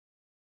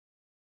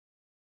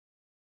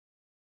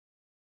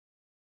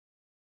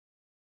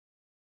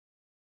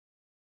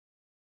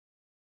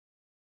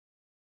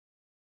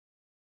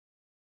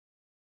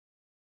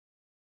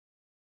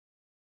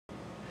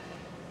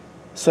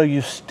So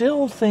you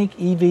still think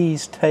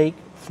EVs take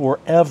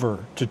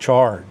forever to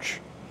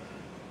charge?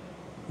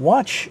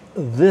 Watch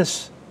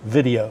this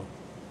video.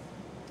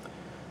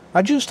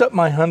 I juiced up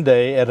my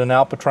Hyundai at an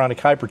Alpatronic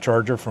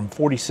hypercharger from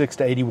 46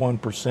 to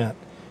 81%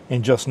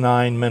 in just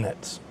 9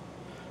 minutes.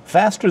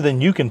 Faster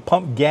than you can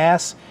pump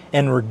gas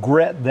and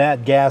regret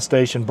that gas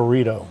station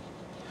burrito.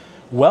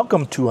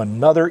 Welcome to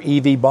another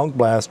EV Bunk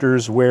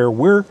Blasters, where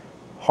we're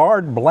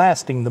hard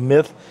blasting the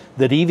myth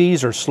that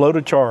EVs are slow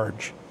to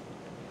charge.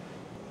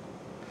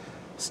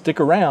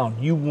 Stick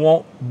around, you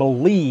won't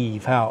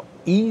believe how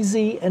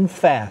easy and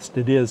fast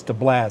it is to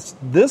blast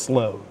this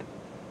load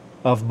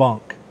of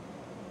bunk.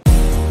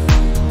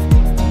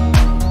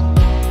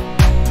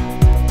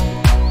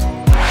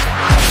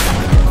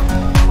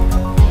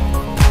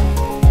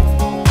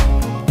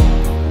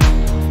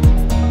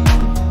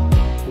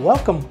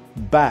 Welcome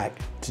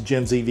back to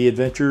Jim's EV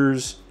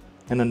Adventures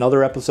and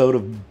another episode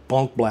of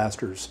Bunk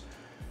Blasters,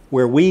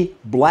 where we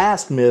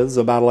blast myths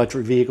about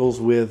electric vehicles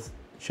with,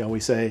 shall we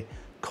say,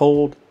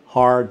 cold,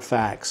 hard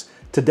facts.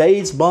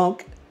 Today's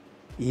bunk: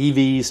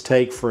 EVs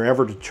take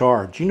forever to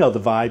charge. You know the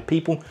vibe.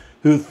 People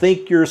who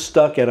think you're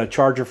stuck at a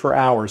charger for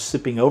hours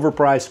sipping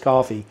overpriced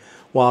coffee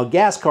while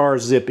gas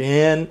cars zip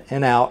in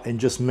and out in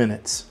just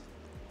minutes.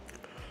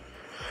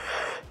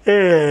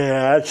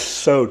 Yeah, that's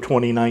so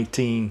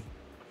 2019.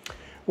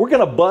 We're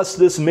going to bust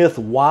this myth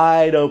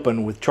wide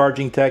open with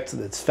charging tech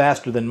that's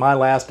faster than my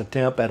last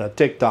attempt at a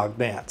TikTok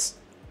dance.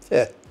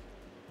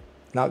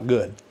 Not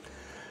good.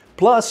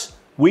 Plus,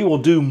 we will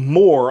do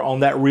more on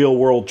that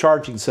real-world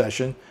charging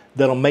session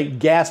that'll make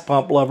gas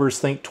pump lovers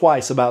think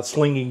twice about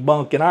slinging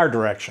bunk in our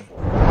direction.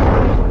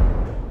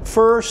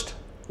 First,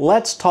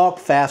 let's talk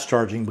fast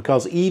charging,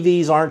 because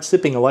EVs aren't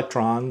sipping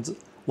electrons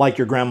like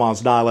your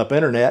grandma's dial-up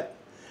internet.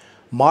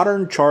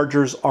 Modern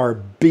chargers are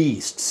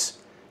beasts.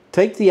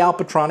 Take the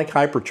Alpatronic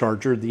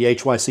hypercharger, the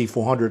HYC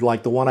 400,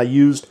 like the one I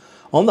used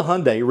on the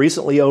Hyundai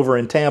recently over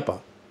in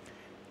Tampa.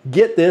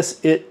 Get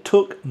this, it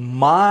took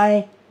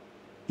my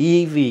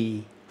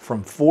EV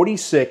from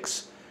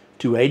 46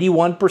 to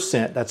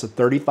 81%, that's a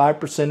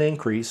 35%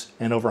 increase,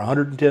 and over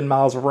 110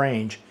 miles of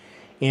range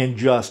in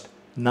just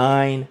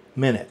 9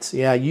 minutes.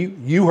 Yeah,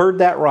 you heard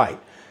that right.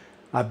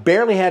 I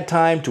barely had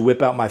time to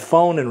whip out my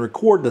phone and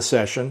record the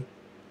session,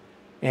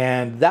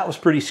 and that was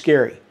pretty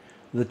scary.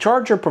 The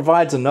charger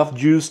provides enough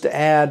juice to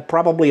add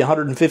probably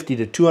 150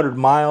 to 200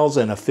 miles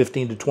in a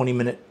 15 to 20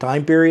 minute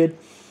time period.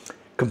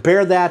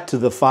 Compare that to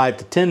the 5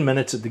 to 10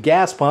 minutes at the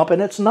gas pump,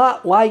 and it's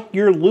not like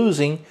you're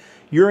losing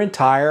your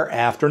entire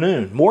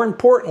afternoon. More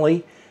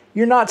importantly,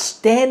 you're not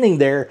standing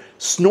there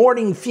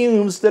snorting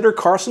fumes that are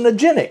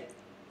carcinogenic.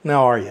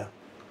 Now are you?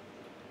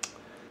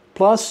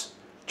 Plus,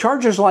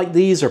 chargers like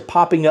these are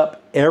popping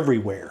up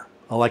everywhere.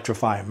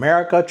 Electrify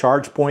America,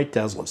 ChargePoint,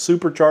 Tesla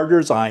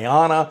Superchargers,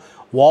 Iona,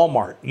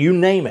 Walmart, you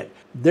name it.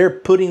 They're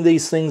putting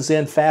these things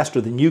in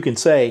faster than you can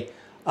say,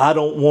 I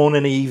don't want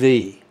an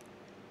EV.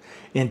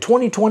 In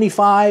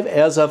 2025,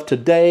 as of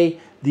today,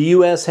 the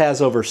U.S.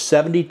 has over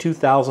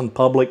 72,000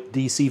 public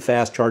DC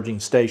fast charging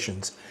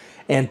stations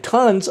and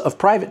tons of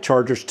private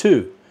chargers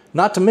too,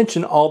 not to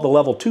mention all the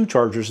level 2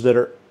 chargers that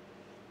are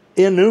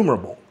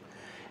innumerable.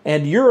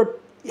 And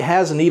Europe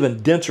has an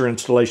even denser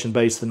installation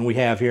base than we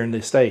have here in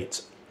the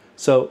States.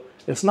 So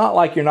it's not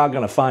like you're not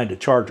going to find a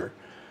charger.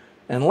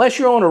 Unless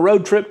you're on a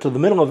road trip to the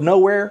middle of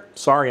nowhere,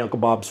 sorry, Uncle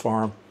Bob's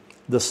farm,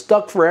 the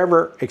stuck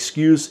forever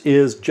excuse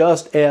is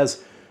just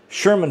as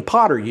Sherman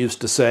Potter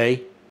used to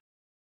say,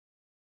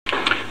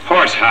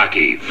 horse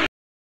hockey.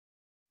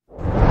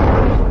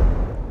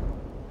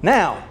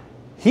 Now,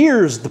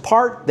 here's the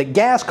part that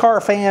gas car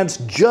fans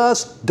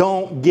just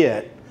don't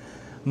get.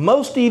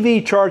 Most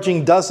EV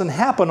charging doesn't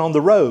happen on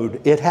the road.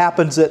 It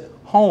happens at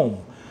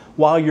home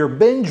while you're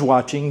binge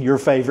watching your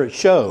favorite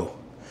show.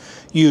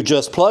 You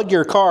just plug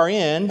your car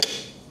in,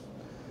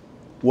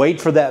 wait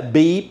for that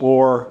beep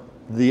or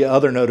the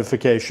other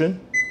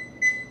notification,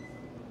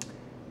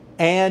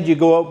 and you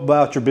go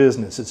about your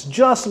business. It's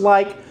just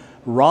like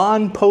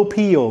Ron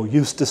Popeil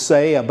used to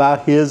say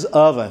about his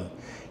oven.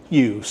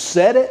 You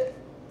set it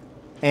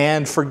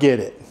and forget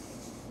it.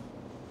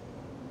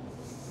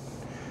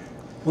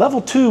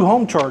 Level 2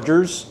 home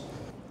chargers,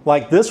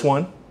 like this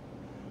one,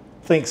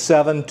 think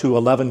 7 to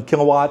 11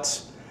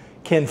 kilowatts,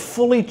 can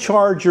fully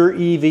charge your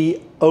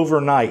EV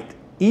overnight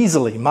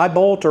easily. My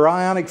Bolt or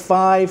Ioniq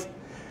 5,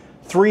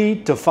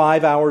 3 to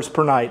 5 hours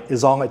per night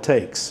is all it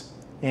takes.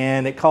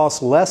 And it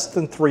costs less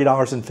than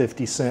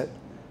 $3.50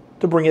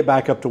 to bring it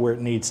back up to where it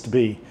needs to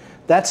be.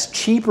 That's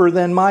cheaper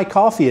than my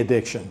coffee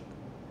addiction.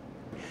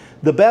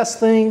 The best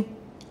thing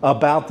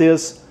about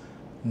this,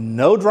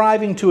 no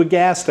driving to a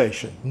gas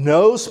station,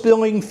 no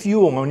spilling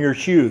fuel on your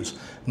shoes,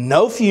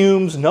 no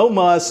fumes, no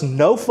muss,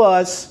 no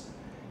fuss,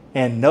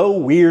 and no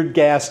weird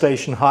gas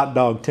station hot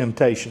dog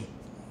temptation.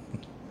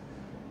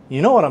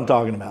 You know what I'm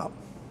talking about.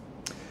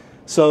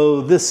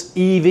 So this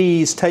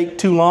EVs take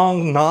too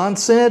long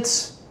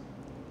nonsense,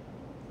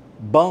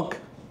 bunk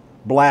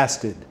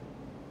blasted.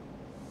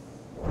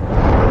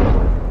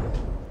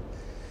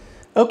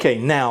 Okay,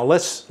 now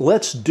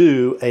let's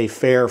do a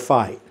fair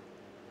fight.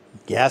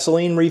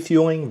 gasoline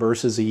refueling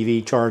versus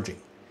EV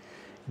charging.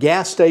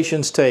 Gas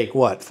stations take,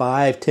 what,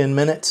 5-10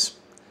 minutes?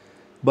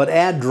 But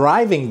add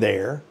driving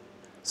there,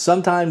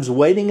 sometimes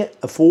waiting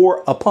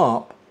for a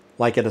pump,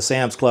 like at a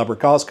Sam's Club or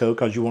Costco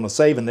because you want to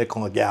save a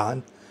nickel a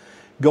gallon,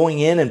 going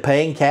in and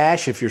paying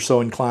cash if you're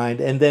so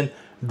inclined, and then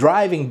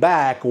driving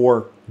back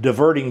or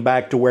diverting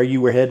back to where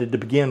you were headed to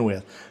begin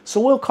with. So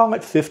we'll call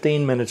it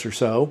 15 minutes or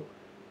so.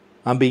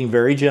 I'm being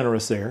very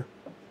generous there.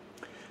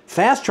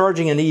 Fast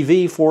charging an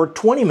EV for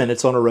 20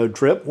 minutes on a road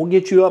trip will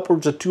get you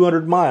upwards of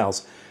 200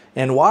 miles.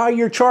 And while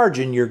you're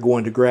charging, you're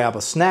going to grab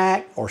a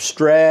snack or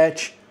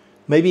stretch,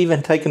 maybe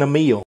even taking a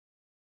meal.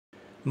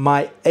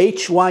 My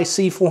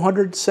HYC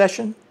 400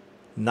 session,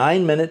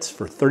 9 minutes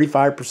for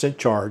 35%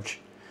 charge.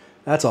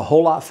 That's a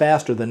whole lot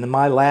faster than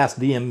my last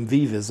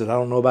DMV visit. I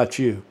don't know about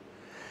you.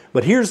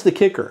 But here's the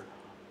kicker.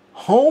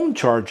 Home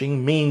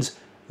charging means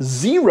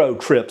 0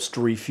 trips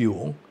to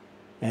refuel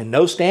and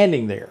no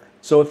standing there.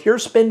 So if you're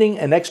spending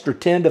an extra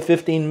 10 to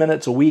 15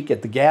 minutes a week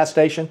at the gas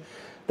station,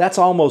 that's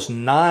almost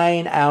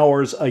 9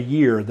 hours a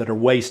year that are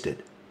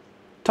wasted.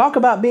 Talk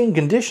about being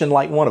conditioned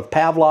like one of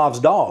Pavlov's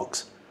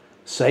dogs.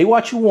 Say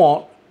what you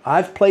want,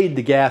 I've played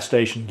the gas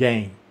station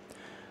game.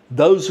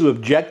 Those who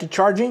object to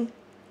charging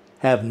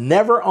have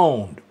never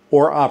owned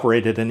or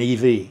operated an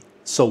EV,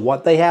 so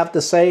what they have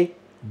to say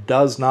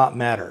does not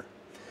matter.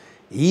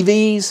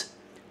 EVs,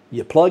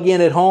 you plug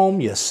in at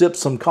home, you sip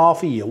some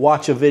coffee, you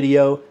watch a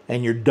video,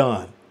 and you're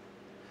done.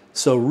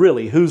 So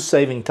really, who's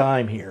saving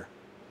time here?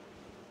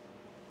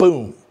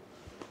 Boom.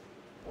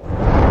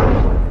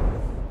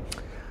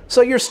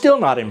 So you're still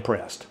not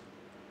impressed.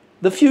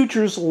 The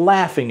future's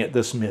laughing at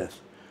this myth.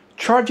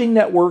 Charging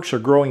networks are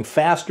growing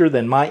faster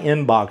than my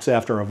inbox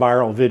after a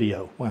viral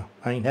video. Well,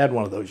 I ain't had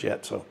one of those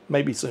yet, so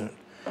maybe soon.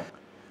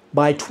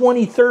 By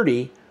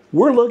 2030,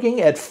 we're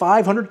looking at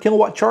 500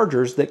 kilowatt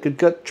chargers that could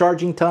cut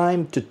charging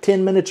time to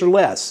 10 minutes or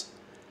less.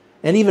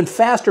 And even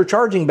faster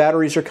charging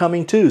batteries are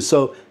coming too,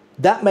 so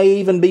that may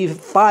even be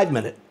 5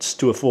 minutes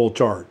to a full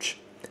charge.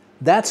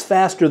 That's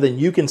faster than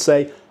you can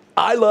say,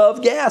 I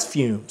love gas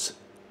fumes.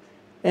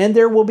 And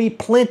there will be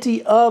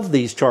plenty of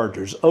these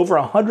chargers, over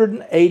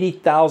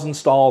 180,000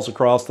 stalls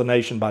across the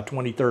nation by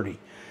 2030.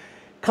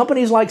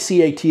 Companies like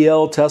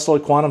CATL, Tesla,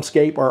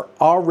 QuantumScape are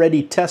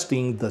already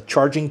testing the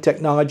charging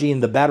technology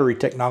and the battery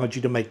technology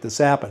to make this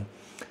happen.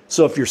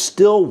 So if you're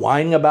still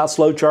whining about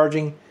slow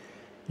charging,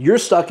 you're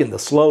stuck in the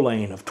slow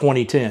lane of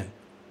 2010.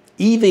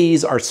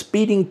 EVs are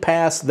speeding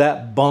past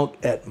that bunk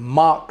at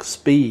Mach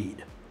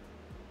speed.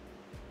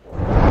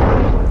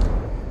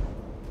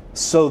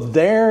 So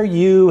there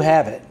you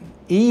have it.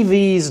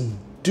 EVs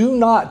do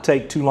not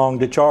take too long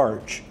to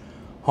charge.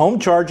 Home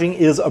charging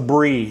is a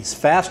breeze.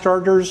 Fast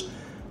chargers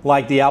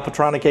like the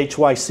Alpatronic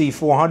HYC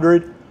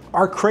 400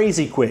 are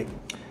crazy quick,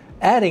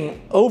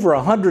 adding over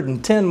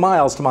 110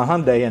 miles to my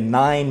Hyundai in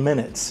 9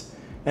 minutes.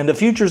 And the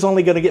future's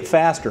only going to get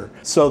faster.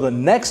 So the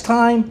next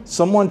time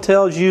someone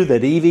tells you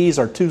that EVs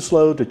are too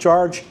slow to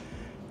charge,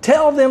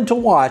 tell them to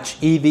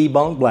watch EV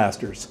Bunk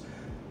Blasters.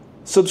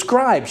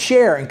 Subscribe,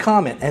 share, and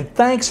comment, and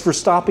thanks for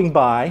stopping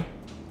by.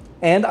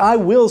 And I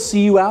will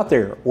see you out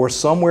there or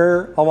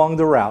somewhere along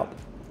the route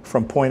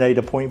from point A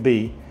to point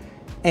B.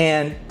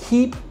 And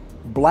keep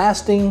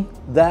blasting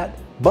that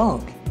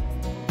bunk.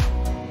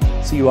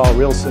 See you all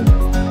real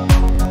soon.